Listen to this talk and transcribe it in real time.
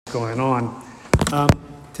going on.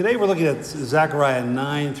 Today we're looking at Zechariah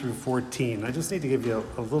 9 through 14. I just need to give you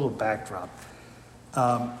a little backdrop.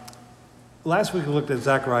 Last week we looked at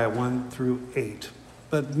Zechariah 1 through 8,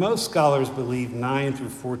 but most scholars believe 9 through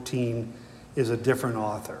 14 is a different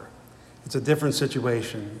author. It's a different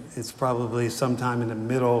situation. It's probably sometime in the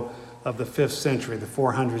middle of the 5th century, the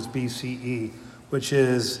 400s BCE, which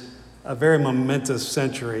is a very momentous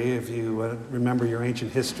century. If you remember your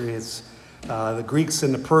ancient history, it's the Greeks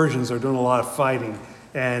and the Persians are doing a lot of fighting,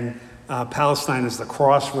 and Palestine is the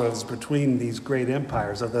crossroads between these great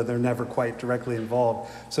empires, although they're never quite directly involved.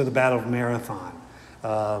 So the Battle of Marathon,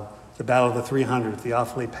 the Battle of the 300,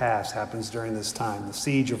 Theophily Pass happens during this time, the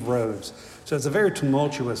Siege of Rhodes. So it's a very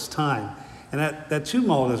tumultuous time, and that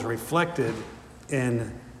tumult is reflected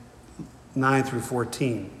in 9 through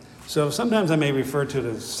 14. So sometimes I may refer to it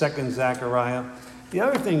as Second Zechariah. The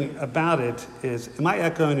other thing about it is, am I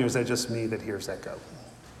echoing, or is that just me that hears echo?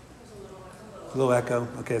 A little echo?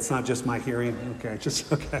 Okay, it's not just my hearing. Okay,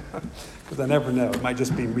 okay. Because I never know. It might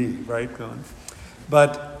just be me, right?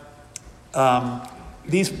 But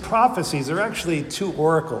these prophecies are actually two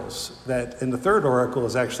oracles, and the third oracle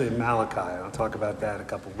is actually in Malachi. I'll talk about that in a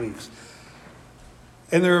couple of weeks.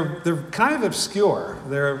 And they're kind of obscure.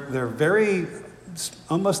 They're very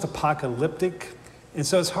almost apocalyptic. And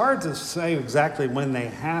so it's hard to say exactly when they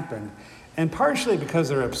happened. And partially because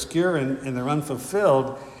they're obscure and they're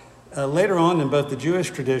unfulfilled, later on in both the Jewish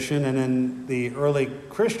tradition and in the early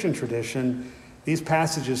Christian tradition, these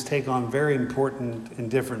passages take on very important and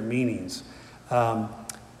different meanings.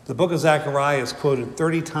 The book of Zechariah is quoted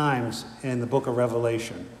 30 times in the book of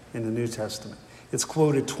Revelation in the New Testament. It's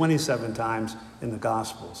quoted 27 times in the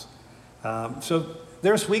Gospels. So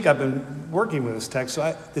this week I've been working with this text.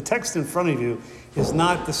 So the text in front of you is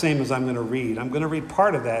not the same as I'm going to read. I'm going to read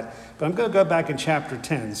part of that, but I'm going to go back in chapter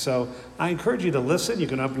 10. So I encourage you to listen. You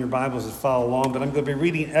can open your Bibles and follow along, but I'm going to be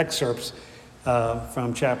reading excerpts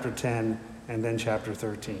from chapter 10 and then chapter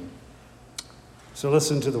 13. So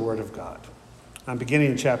listen to the word of God. I'm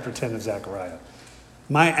beginning in chapter 10 of Zechariah.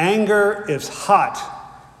 My anger is hot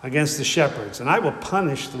against the shepherds, and I will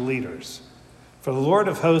punish the leaders. For the Lord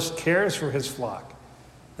of hosts cares for his flock,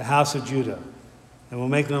 the house of Judah, and will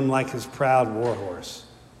make them like his proud war horse.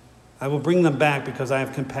 I will bring them back because I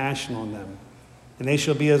have compassion on them, and they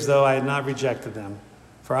shall be as though I had not rejected them.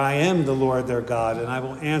 For I am the Lord their God, and I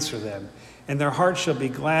will answer them. And their hearts shall be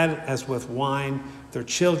glad as with wine. Their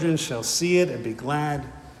children shall see it and be glad.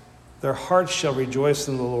 Their hearts shall rejoice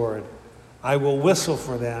in the Lord. I will whistle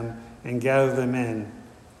for them and gather them in,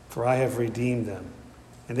 for I have redeemed them.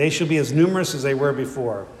 And they shall be as numerous as they were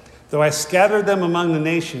before. Though I scattered them among the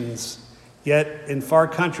nations, yet in far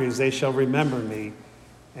countries they shall remember me,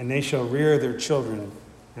 and they shall rear their children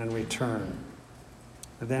and return.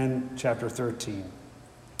 And then chapter 13.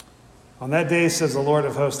 On that day, says the Lord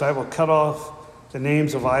of hosts, I will cut off the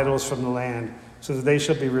names of idols from the land, so that they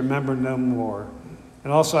shall be remembered no more.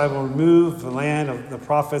 And also I will remove the land of the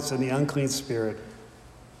prophets and the unclean spirit.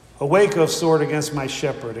 Awake, O sword, against my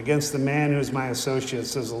shepherd, against the man who is my associate,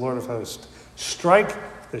 says the Lord of hosts. Strike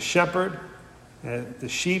the shepherd, and the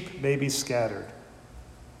sheep may be scattered.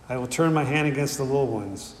 I will turn my hand against the little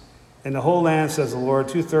ones. In the whole land, says the Lord,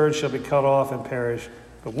 2/3 shall be cut off and perish,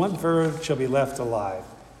 but 1/3 shall be left alive.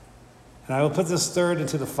 And I will put this third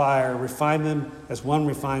into the fire, refine them as one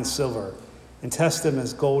refines silver, and test them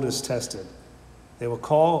as gold is tested. They will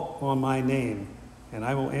call on my name, and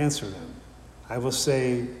I will answer them. I will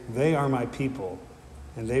say, they are my people,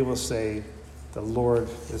 and they will say, the Lord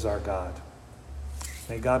is our God.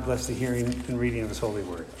 May God bless the hearing and reading of his holy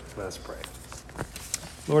word. Let us pray.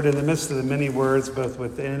 Lord, in the midst of the many words, both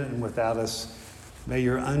within and without us, may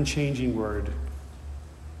your unchanging word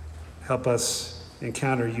help us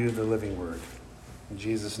encounter you, the living word. In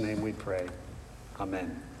Jesus' name we pray.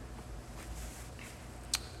 Amen.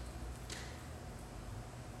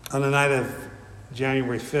 On the night of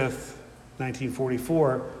January 5th,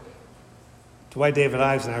 1944, General Dwight David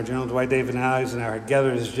Eisenhower had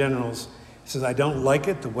gathered his generals. He says, I don't like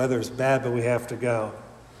it, the weather's bad, but we have to go.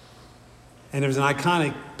 And there's an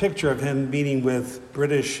iconic picture of him meeting with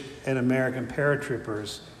British and American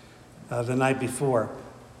paratroopers the night before.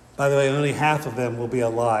 By the way, only half of them will be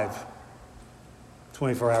alive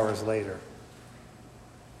 24 hours later.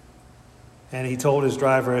 And he told his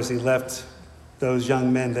driver as he left those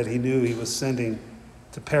young men that he knew he was sending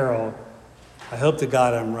to peril, I hope to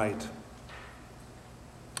God I'm right.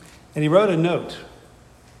 And he wrote a note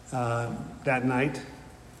that night,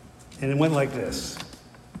 and it went like this.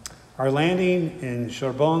 Our landing in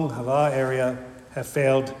Charbon-Hava area have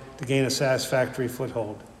failed to gain a satisfactory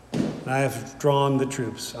foothold. And I have drawn the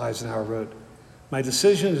troops, Eisenhower wrote. My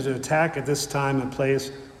decision to attack at this time and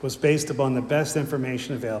place was based upon the best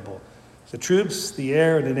information available. The troops, the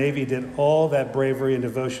air, and the Navy did all that bravery and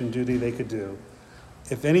devotion duty they could do.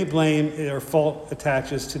 If any blame or fault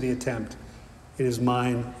attaches to the attempt, it is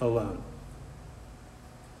mine alone.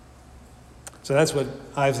 So that's what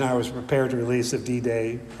Eisenhower was prepared to release if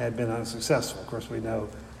D-Day had been unsuccessful. Of course, we know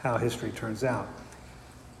how history turns out.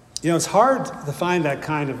 It's hard to find that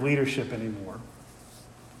kind of leadership anymore.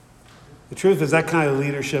 The truth is that kind of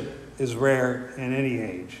leadership is rare in any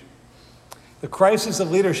age. The crisis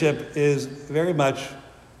of leadership is very much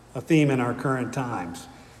a theme in our current times,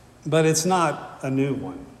 but it's not a new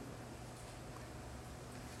one.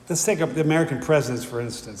 Let's take up the American presidents, for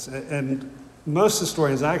instance, and most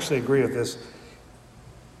historians actually agree with this.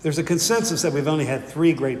 There's a consensus that we've only had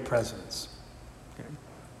 3 great presidents. Okay?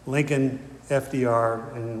 Lincoln,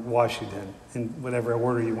 FDR, and Washington, in whatever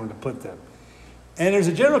order you want to put them. And there's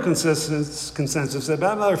a general consensus that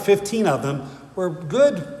about another 15 of them were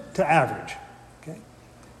good to average. Okay?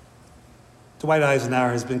 Dwight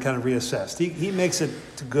Eisenhower has been kind of reassessed. He makes it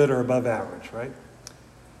to good or above average, right?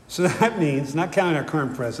 So that means, not counting our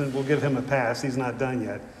current president, we'll give him a pass, he's not done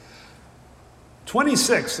yet.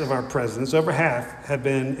 26 of our presidents, over half, have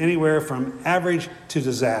been anywhere from average to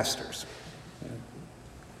disasters.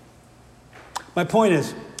 My point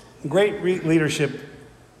is, great leadership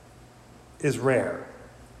is rare.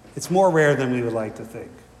 It's more rare than we would like to think.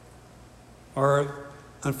 Or,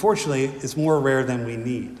 unfortunately, it's more rare than we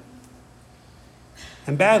need.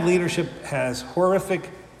 And bad leadership has horrific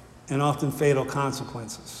and often fatal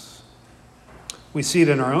consequences. We see it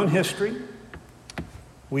in our own history.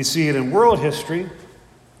 We see it in world history.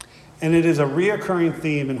 And it is a reoccurring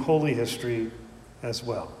theme in holy history as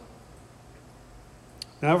well.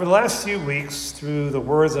 Now, over the last few weeks, through the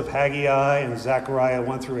words of Haggai and Zechariah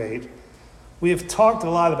 1 through 8, we have talked a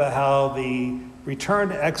lot about how the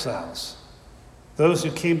returned exiles, those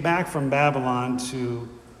who came back from Babylon to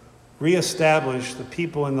reestablish the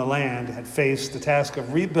people in the land, had faced the task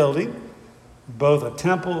of rebuilding both a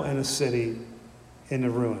temple and a city in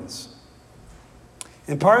the ruins.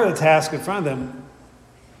 And part of the task in front of them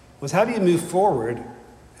was, how do you move forward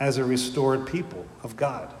as a restored people of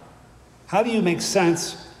God? How do you make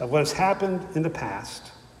sense of what has happened in the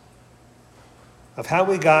past, of how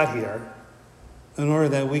we got here, in order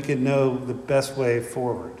that we could know the best way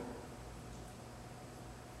forward?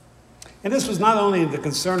 And this was not only the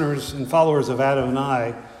concerners and followers of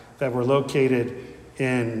Adonai that were located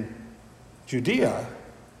in Judea,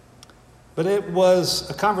 but it was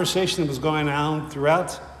a conversation that was going on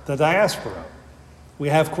throughout the diaspora. We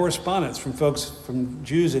have correspondence from folks, from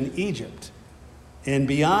Jews in Egypt and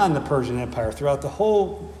beyond the Persian Empire, throughout the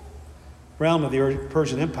whole realm of the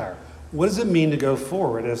Persian Empire. What does it mean to go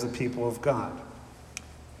forward as the people of God?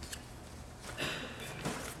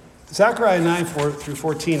 Zechariah 9 through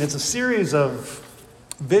 14, it's a series of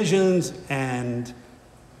visions and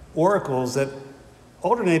oracles that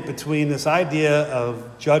alternate between this idea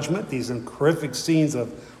of judgment, these horrific scenes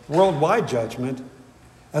of worldwide judgment,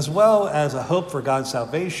 as well as a hope for God's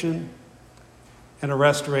salvation and a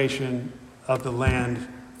restoration of the land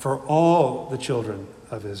for all the children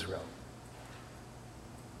of Israel.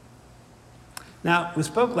 Now, we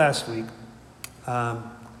spoke last week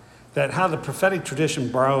that how the prophetic tradition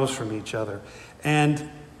borrows from each other. And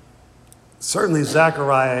certainly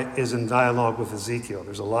Zechariah is in dialogue with Ezekiel.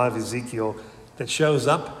 There's a lot of Ezekiel that shows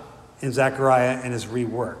up in Zechariah and is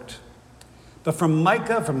reworked. But from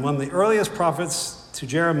Micah, from one of the earliest prophets, to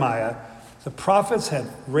Jeremiah, the prophets had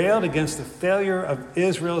railed against the failure of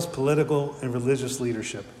Israel's political and religious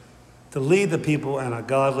leadership to lead the people in a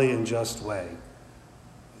godly and just way.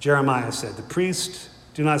 Jeremiah said, "The priests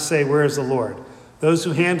do not say, 'Where is the Lord?' Those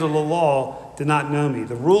who handle the law did not know me.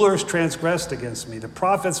 The rulers transgressed against me. The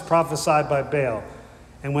prophets prophesied by Baal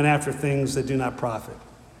and went after things that do not profit."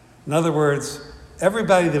 In other words,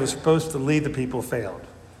 everybody that was supposed to lead the people failed.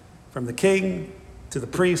 From the king to the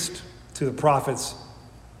priest to the prophets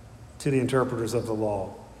to the interpreters of the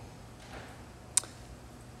law.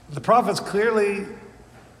 The prophets clearly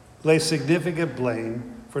lay significant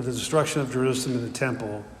blame for the destruction of Jerusalem and the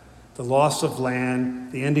temple, the loss of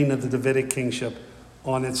land, the ending of the Davidic kingship,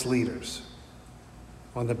 on its leaders,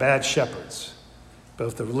 on the bad shepherds,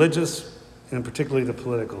 both the religious and particularly the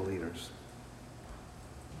political leaders.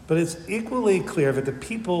 But it's equally clear that the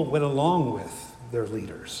people went along with their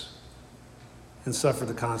leaders and suffered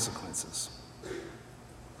the consequences.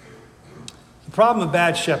 The problem of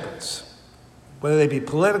bad shepherds, whether they be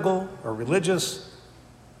political or religious,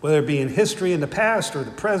 whether it be in history in the past or the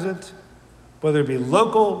present, whether it be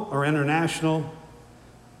local or international,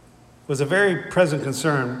 was a very present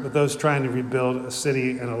concern with those trying to rebuild a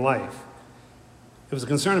city and a life. It was a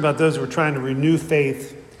concern about those who were trying to renew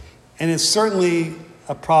faith, and it's certainly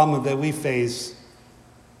a problem that we face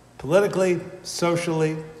politically,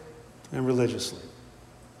 socially, and religiously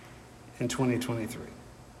in 2023.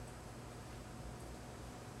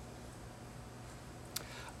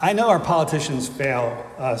 I know our politicians fail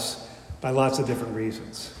us by lots of different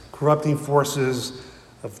reasons. Corrupting forces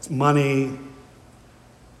of money,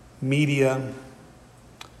 media,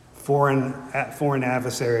 foreign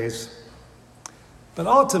adversaries. But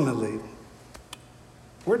ultimately,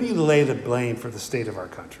 where do you lay the blame for the state of our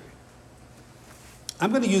country?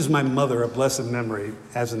 I'm going to use my mother, of blessed memory,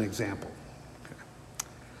 as an example. Okay.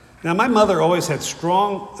 Now, my mother always had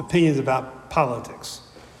strong opinions about politics,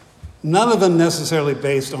 none of them necessarily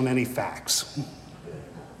based on any facts.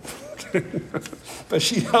 But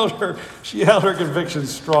she held her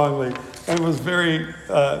convictions strongly and was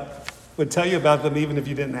would tell you about them even if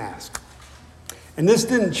you didn't ask. And this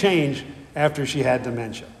didn't change after she had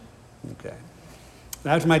dementia. Okay.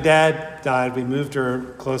 After my dad died, we moved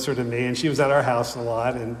her closer to me, and she was at our house a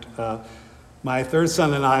lot. And my third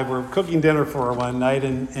son and I were cooking dinner for her one night,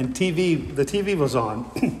 and the TV was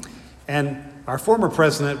on, and our former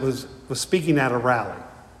president was speaking at a rally.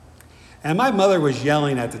 And my mother was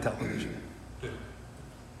yelling at the television.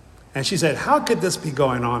 And she said, "How could this be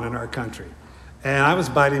going on in our country?" And I was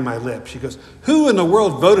biting my lip. She goes, "Who in the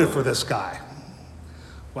world voted for this guy?"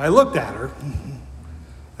 Well, I looked at her, and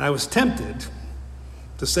I was tempted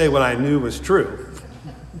to say what I knew was true.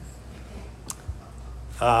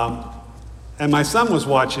 And my son was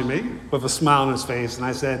watching me with a smile on his face, and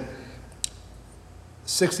I said,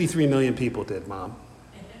 63 million people did, Mom.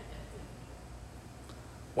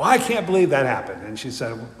 Well, I can't believe that happened. And she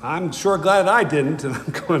said, "I'm sure glad I didn't." And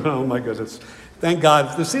I'm going, oh my goodness. Thank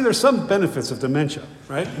God. See, there's some benefits of dementia,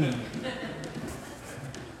 right?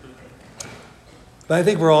 But I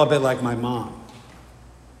think we're all a bit like my mom.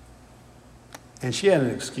 And she had an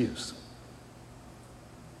excuse.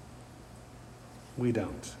 We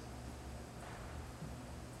don't.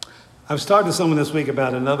 I was talking to someone this week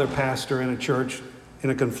about another pastor in a church in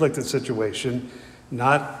a conflicted situation,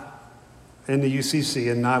 not in the UCC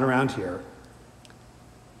and not around here.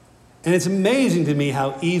 And it's amazing to me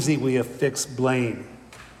how easy we affix blame.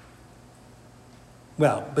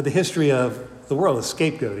 Well, but the history of the world is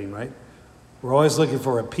scapegoating, right? We're always looking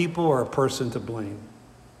for a people or a person to blame.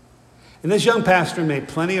 And this young pastor made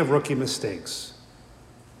plenty of rookie mistakes,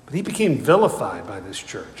 but he became vilified by this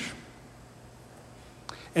church.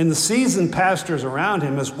 And the seasoned pastors around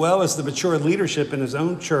him, as well as the mature leadership in his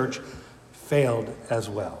own church, failed as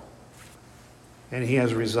well. And he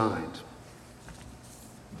has resigned.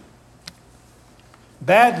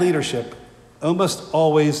 Bad leadership almost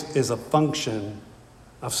always is a function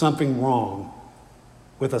of something wrong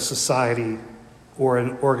with a society or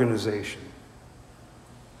an organization.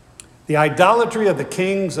 The idolatry of the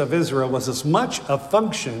kings of Israel was as much a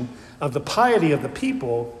function of the piety of the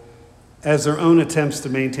people as their own attempts to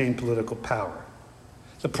maintain political power.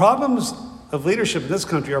 The problems of leadership in this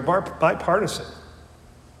country are bipartisan.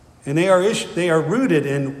 And they are rooted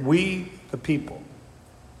in we, the people.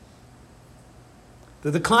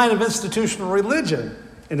 The decline of institutional religion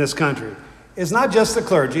in this country is not just the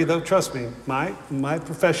clergy, though trust me, my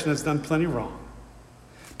profession has done plenty wrong.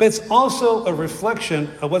 But it's also a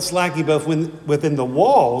reflection of what's lacking both within the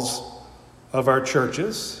walls of our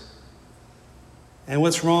churches and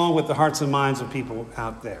what's wrong with the hearts and minds of people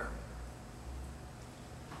out there.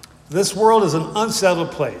 This world is an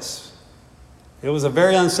unsettled place. It was a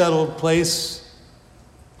very unsettled place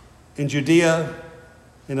in Judea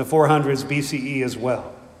in the 400s BCE as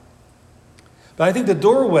well. But I think the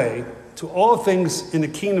doorway to all things in the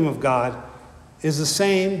kingdom of God is the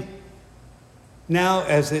same now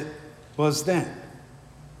as it was then.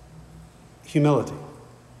 Humility.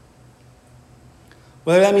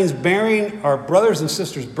 Whether that means bearing our brothers and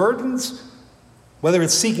sisters' burdens, whether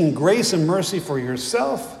it's seeking grace and mercy for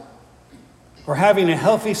yourself, or having a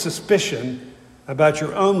healthy suspicion about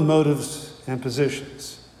your own motives and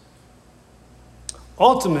positions.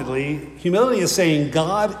 Ultimately, humility is saying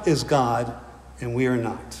God is God and we are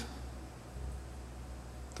not.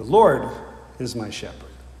 The Lord is my shepherd.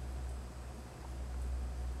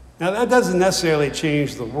 Now, that doesn't necessarily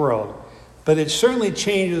change the world, but it certainly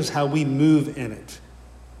changes how we move in it.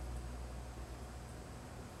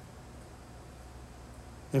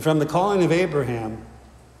 And from the calling of Abraham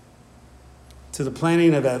to the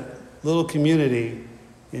planting of that little community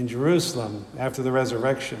in Jerusalem after the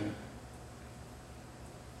resurrection,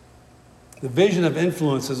 the vision of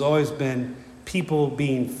influence has always been people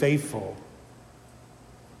being faithful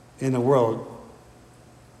in the world,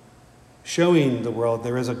 showing the world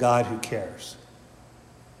there is a God who cares.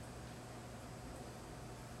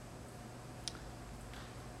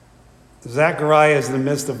 Zechariah is in the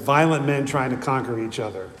midst of violent men trying to conquer each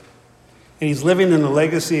other. And he's living in the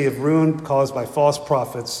legacy of ruin caused by false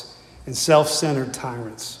prophets and self-centered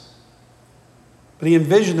tyrants. But he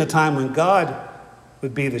envisioned a time when God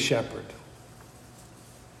would be the shepherd.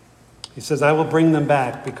 He says, I will bring them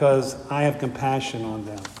back because I have compassion on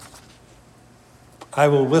them. I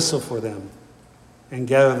will whistle for them and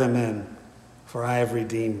gather them in, for I have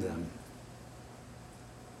redeemed them.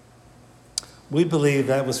 We believe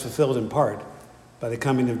that was fulfilled in part by the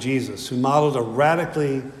coming of Jesus, who modeled a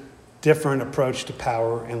radically different approach to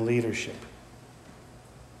power and leadership.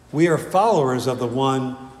 We are followers of the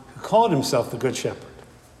one who called himself the Good Shepherd.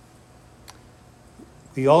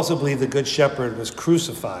 We also believe the Good Shepherd was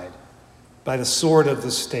crucified by the sword of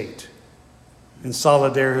the state in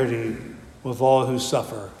solidarity with all who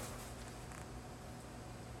suffer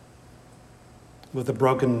with the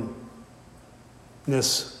brokenness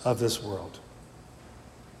of this world.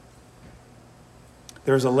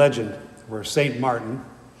 There's a legend where St. Martin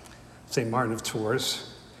of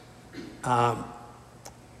Tours,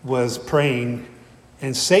 was praying,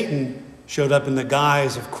 and Satan showed up in the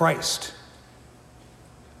guise of Christ.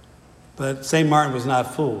 But St. Martin was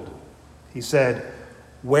not fooled. He said,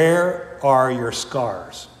 "Where are your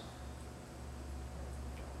scars?"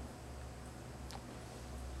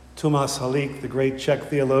 Tomáš Halík, the great Czech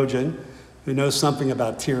theologian who knows something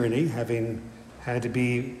about tyranny, having had to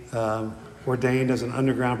be ordained as an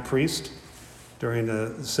underground priest during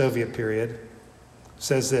the Soviet period,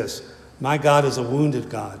 says this: "My God is a wounded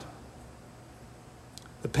God.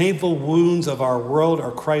 The painful wounds of our world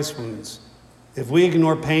are Christ's wounds. If we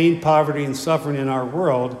ignore pain, poverty, and suffering in our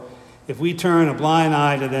world, if we turn a blind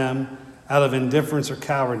eye to them out of indifference or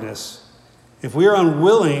cowardice, if we are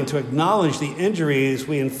unwilling to acknowledge the injuries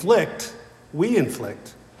we inflict,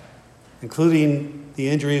 including the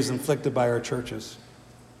injuries inflicted by our churches,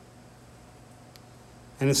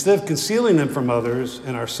 and instead of concealing them from others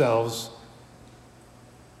and ourselves,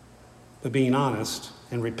 but being honest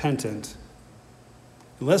and repentant,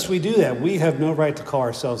 unless we do that, we have no right to call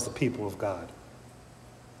ourselves the people of God."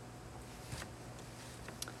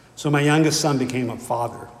 So my youngest son became a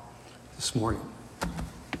father this morning.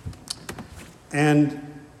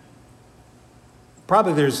 And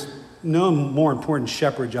probably there's no more important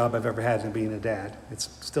shepherd job I've ever had than being a dad. It's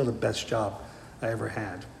still the best job I ever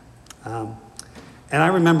had. And I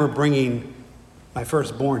remember bringing my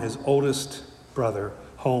firstborn, his oldest brother,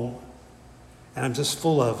 home. And I'm just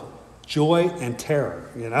full of joy and terror,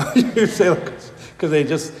 you know,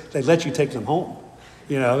 because they let you take them home.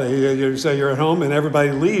 You know, so you're at home and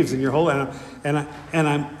everybody leaves and you're holding, and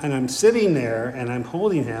I'm sitting there and I'm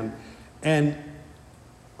holding him, and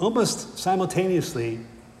almost simultaneously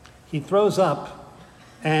he throws up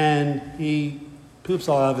and he poops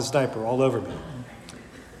all out of his diaper all over me.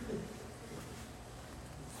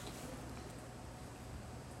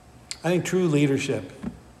 I think true leadership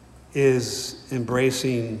is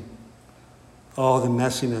embracing all the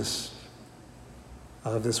messiness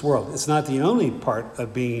of this world. It's not the only part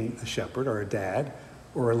of being a shepherd or a dad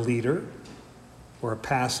or a leader or a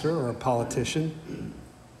pastor or a politician.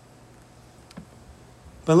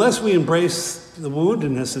 But unless we embrace the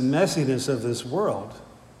woundedness and messiness of this world,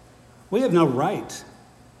 we have no right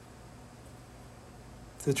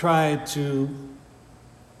to try to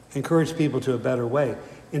encourage people to a better way.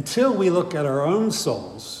 Until we look at our own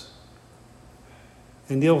souls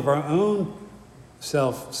and deal with our own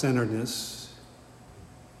self-centeredness,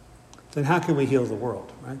 then how can we heal the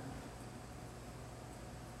world, right?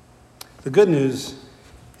 The good news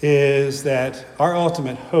is that our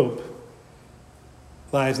ultimate hope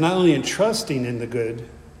lies not only in trusting in the good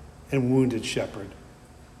and wounded shepherd,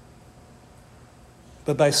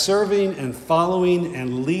 but by serving and following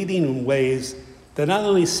and leading in ways that not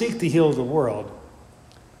only seek to heal the world,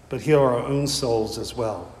 but heal our own souls as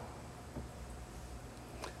well.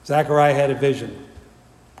 Zechariah had a vision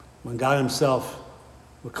when God himself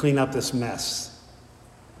would clean up this mess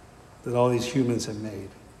that all these humans have made.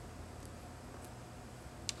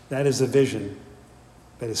 That is a vision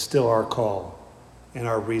that is still our call and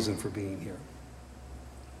our reason for being here.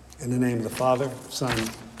 In the name of the Father, Son, and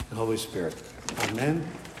Holy Spirit. Amen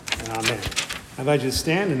and amen. I invite you to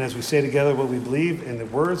stand, and as we say together what we believe in the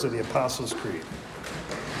words of the Apostles' Creed.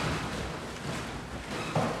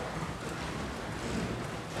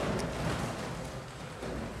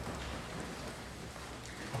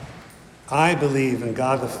 I believe in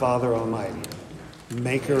God the Father Almighty,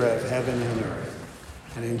 maker of heaven and earth,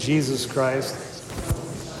 and in Jesus Christ,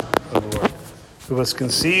 who was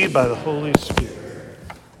conceived by the Holy Spirit,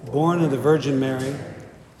 born of the Virgin Mary,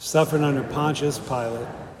 suffered under Pontius Pilate,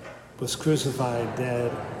 was crucified,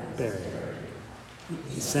 dead, buried.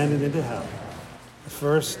 He descended into hell. The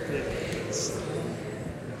first day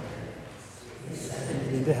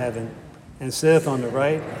into heaven, and sitteth on the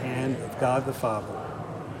right hand of God the Father.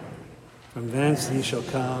 From thence he shall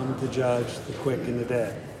come to judge the quick and the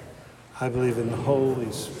dead. I believe in the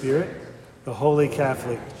Holy Spirit, the Holy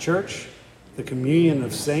Catholic Church, the communion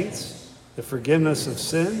of saints, the forgiveness of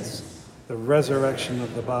sins, the resurrection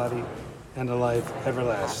of the body, and the life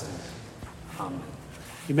everlasting. Amen.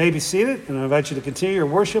 You may be seated, and I invite you to continue your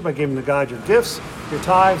worship by giving to God your gifts, your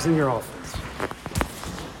tithes, and your offerings.